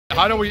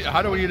How do we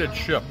eat a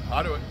chip?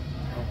 How do we?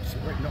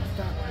 Wait, no,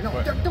 stop. No,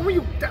 don't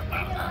you?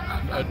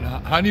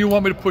 How do you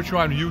want me to put you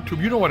on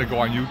YouTube? You don't want to go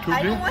on YouTube,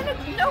 I do you? don't want to.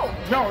 No.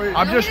 No,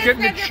 I'm just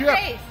getting the chip.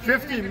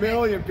 50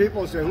 million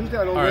people say, "Who's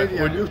that old lady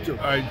on YouTube?"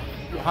 All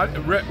right,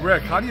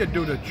 Rick, how do you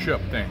do the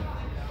chip thing?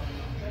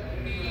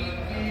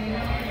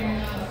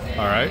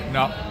 All right,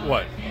 now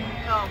what?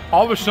 Oh.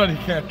 All of a sudden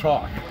he can't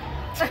talk.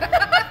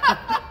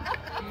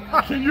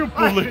 Can you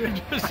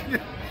believe this?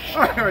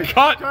 All right,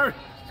 Cut. All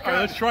right,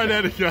 let's try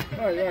that again.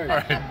 All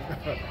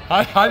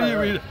right.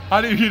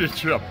 How do you eat a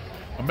chip?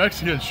 A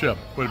Mexican chip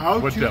with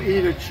dip.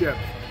 Eat a chip?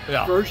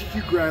 Yeah. First,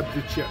 you grab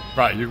the chip.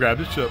 Right, you grab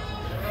the chip.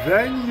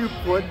 Then you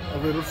put a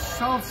little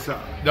salsa.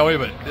 No, wait a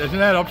minute. Isn't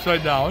that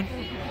upside down?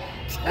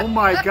 Oh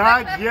my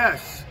God,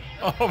 yes.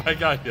 Oh my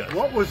God, yes.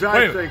 What was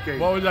I thinking?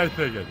 What was I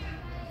thinking?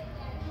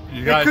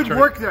 It could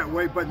work that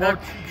way, but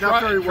not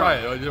very well. Try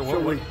it. So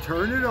we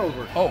turn it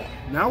over. Oh.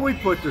 Now we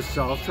put the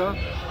salsa,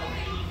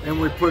 and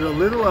we put a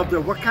little of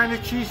the, what kind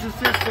of cheese is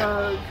this?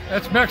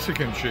 That's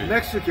Mexican cheese.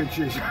 Mexican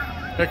cheese.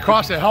 It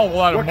costs a hell of a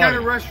lot of money. What kind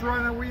of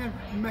restaurant are we in?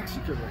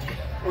 Mexican restaurant.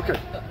 Okay,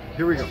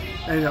 here we go.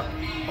 And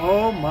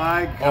oh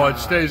my God. Oh, it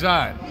stays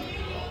on.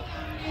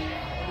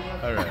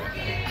 All right.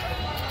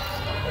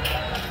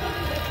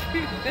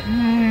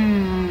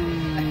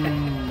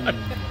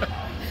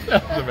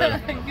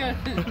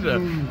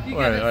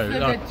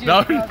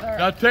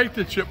 Now take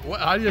the chip.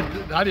 How do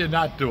you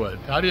not do it?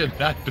 How do you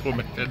not do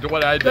it?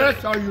 What I did.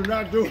 That's how you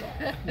not do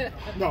it.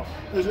 No.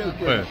 Wait,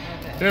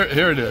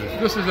 here it is.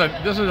 This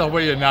is a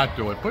way you not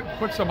do it.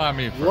 Put some on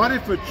me first. What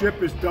if a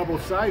chip is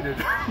double-sided?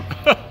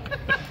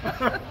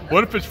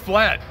 What if it's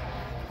flat?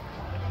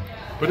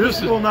 But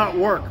this will not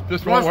work.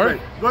 This won't work?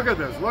 Look at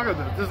this. Look at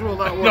this. This will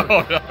not work. No,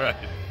 all right.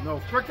 No,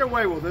 frick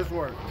away will this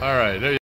work. All right. There you